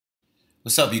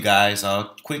What's up, you guys?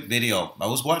 Quick video. I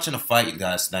was watching a fight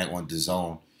last night on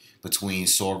DAZN between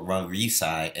Sor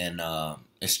Rungvisai and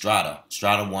Estrada.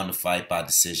 Estrada won the fight by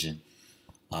decision.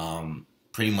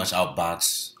 Pretty much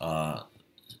outboxed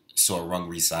Sor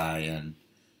Rungvisai and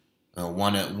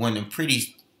won a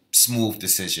pretty smooth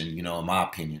decision, in my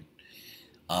opinion.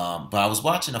 But I was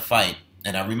watching a fight,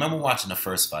 and I remember watching the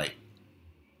first fight.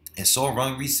 And Sor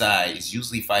Rungvisai is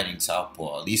usually fighting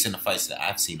southpaw, at least in the fights that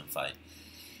I've seen him fight.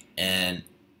 And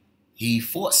he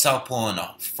fought southpaw in the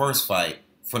first fight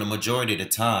for the majority of the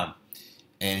time,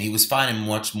 and he was finding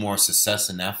much more success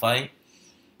in that fight.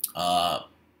 Uh,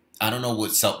 I don't know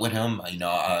what's up with him.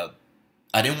 I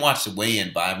didn't watch the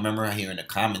weigh-in, but I remember hearing a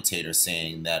commentator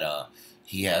saying that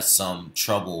he has some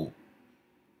trouble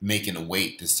making a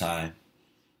weight this time.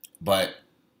 But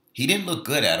he didn't look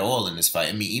good at all in this fight.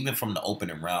 I mean, even from the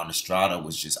opening round, Estrada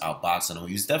was just outboxing him.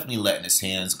 He was definitely letting his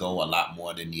hands go a lot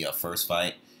more than the first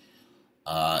fight.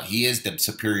 He is the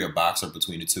superior boxer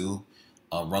between the two.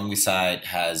 Rungvisai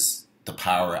has the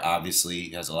power, obviously. He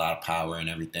has a lot of power and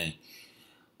everything.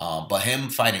 But him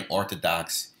fighting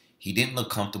orthodox, he didn't look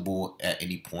comfortable at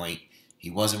any point. He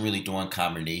wasn't really doing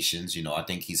combinations. I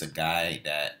think he's a guy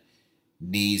that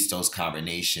needs those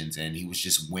combinations, and he was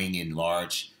just winging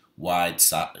large, wide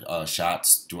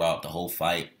shots throughout the whole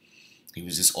fight. He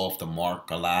was just off the mark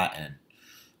a lot, and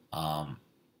um,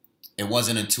 it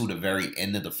wasn't until the very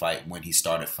end of the fight when he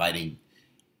started fighting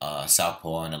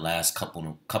southpaw in the last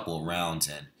couple of rounds,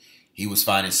 and he was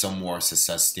finding some more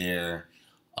success there.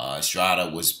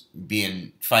 Estrada was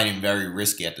fighting very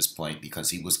risky at this point because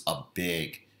he was up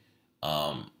big,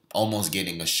 almost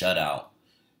getting a shutout,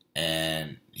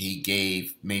 and he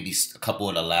gave maybe a couple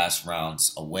of the last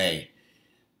rounds away.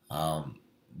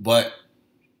 But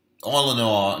all in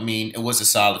all, I mean, it was a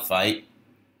solid fight.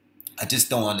 I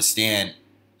just don't understand.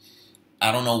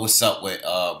 I don't know what's up with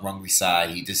Rungvisai.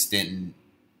 He just didn't.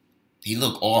 He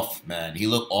looked off, man. He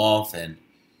looked off, and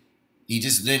he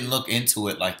just didn't look into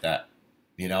it like that.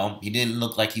 He didn't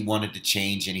look like he wanted to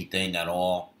change anything at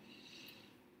all.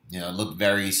 Looked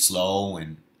very slow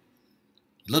and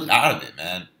looked out of it,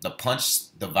 man.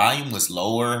 The volume was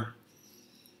lower.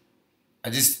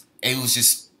 It was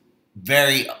just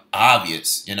very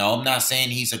obvious. I'm not saying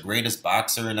he's the greatest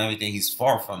boxer and everything. He's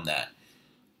far from that.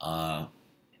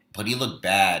 But he looked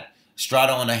bad.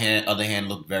 Strada, on the other hand,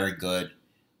 looked very good.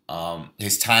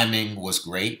 His timing was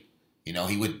great.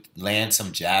 He would land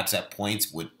some jabs at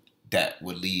points that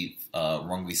would leave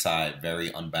Rungvisai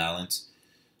very unbalanced.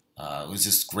 It was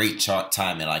just great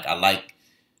timing. Like I like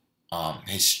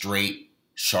his straight,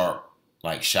 sharp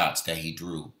shots that he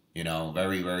drew.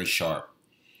 Very very sharp.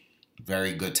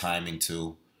 Very good timing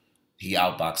too. He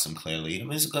outboxed him clearly. It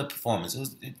was a good performance. It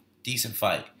was a decent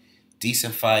fight.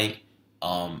 Decent fight.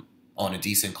 On a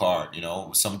decent card,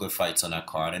 some good fights on that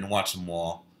card. I didn't watch them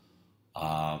all.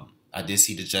 I did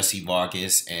see the Jesse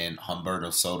Vargas and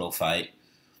Humberto Soto fight,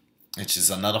 which is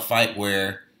another fight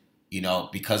where,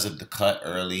 because of the cut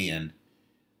early and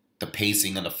the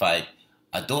pacing of the fight,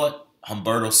 I thought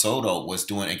Humberto Soto was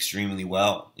doing extremely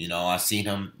well. I seen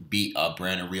him beat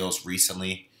Brandon Rios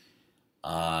recently.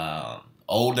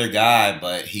 Older guy,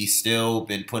 but he's still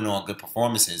been putting on good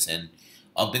performances, and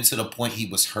up until the point he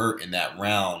was hurt in that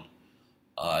round,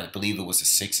 I believe it was the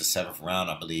sixth or seventh round.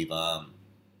 I believe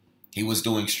he was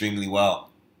doing extremely well.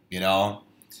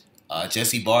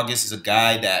 Jesse Vargas is a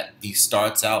guy that he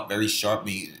starts out very sharp.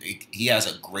 He has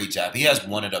a great jab. He has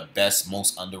one of the best,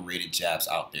 most underrated jabs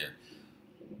out there.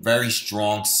 Very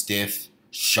strong, stiff,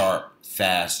 sharp,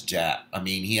 fast jab. I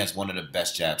mean, he has one of the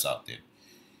best jabs out there.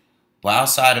 But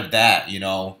outside of that,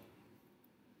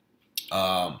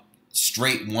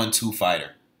 straight 1-2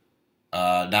 fighter.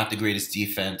 Not the greatest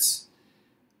defense,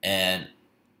 and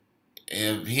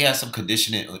he has some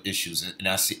conditioning issues. And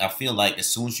I feel like as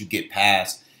soon as you get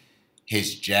past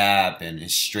his jab and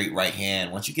his straight right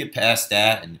hand, once you get past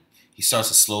that and he starts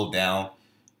to slow down,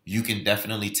 you can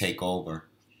definitely take over.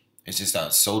 It's just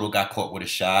that Soto got caught with a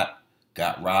shot,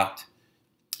 got rocked,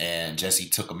 and Jesse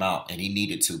took him out, and he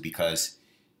needed to, because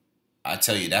I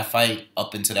tell you, that fight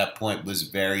up until that point was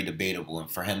very debatable, and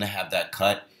for him to have that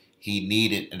cut, he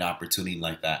needed an opportunity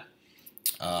like that.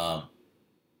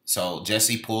 So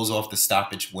Jesse pulls off the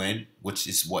stoppage win, which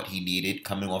is what he needed,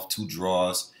 coming off 2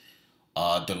 draws.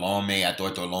 Delorme, I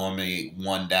thought Delorme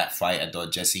won that fight. I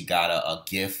thought Jesse got a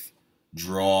gift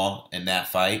draw in that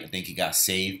fight. I think he got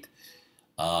saved.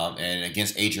 And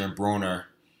against Adrian Broner,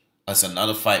 that's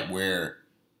another fight where,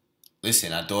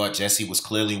 listen, I thought Jesse was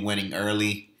clearly winning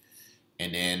early.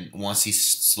 And then once he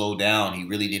slowed down, he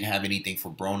really didn't have anything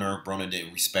for Broner. Broner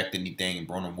didn't respect anything, and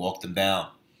Broner walked him down.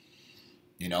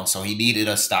 So he needed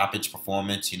a stoppage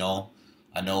performance,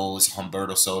 I know it's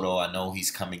Humberto Soto. I know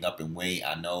he's coming up in weight.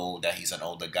 I know that he's an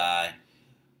older guy,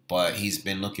 but he's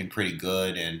been looking pretty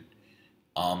good and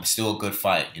still a good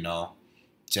fight.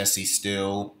 Jesse's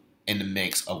still in the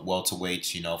mix of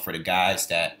welterweights. For the guys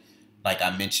that, like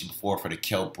I mentioned before, for the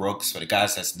Kell Brooks, for the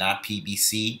guys that's not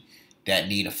PBC that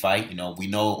need a fight. We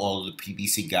know all of the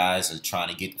PBC guys are trying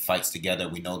to get the fights together.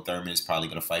 We know Thurman's probably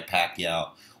going to fight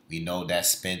Pacquiao. We know that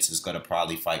Spence is going to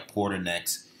probably fight Porter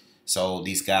next. So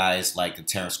these guys like the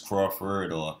Terrence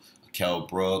Crawford or Kell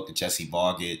Brook, the Jesse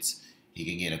Vargas, he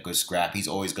can get a good scrap. He's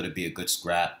always going to be a good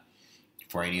scrap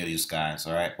for any of these guys.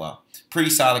 All right, well, pretty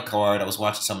solid card. I was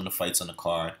watching some of the fights on the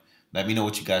card. Let me know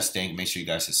what you guys think. Make sure you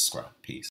guys hit subscribe. Peace.